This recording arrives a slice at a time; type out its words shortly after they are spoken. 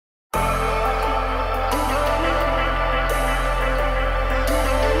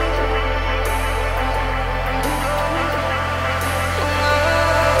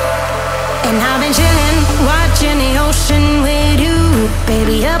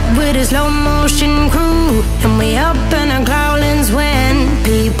up with a slow motion crew, and we up in our growlings when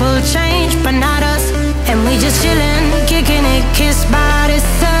people change, but not us. And we just chillin', kicking it, kissed by the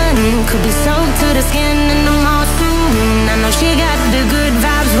sun. Could be soaked to the skin in the mall soon. I know she got the good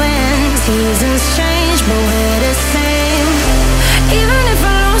vibes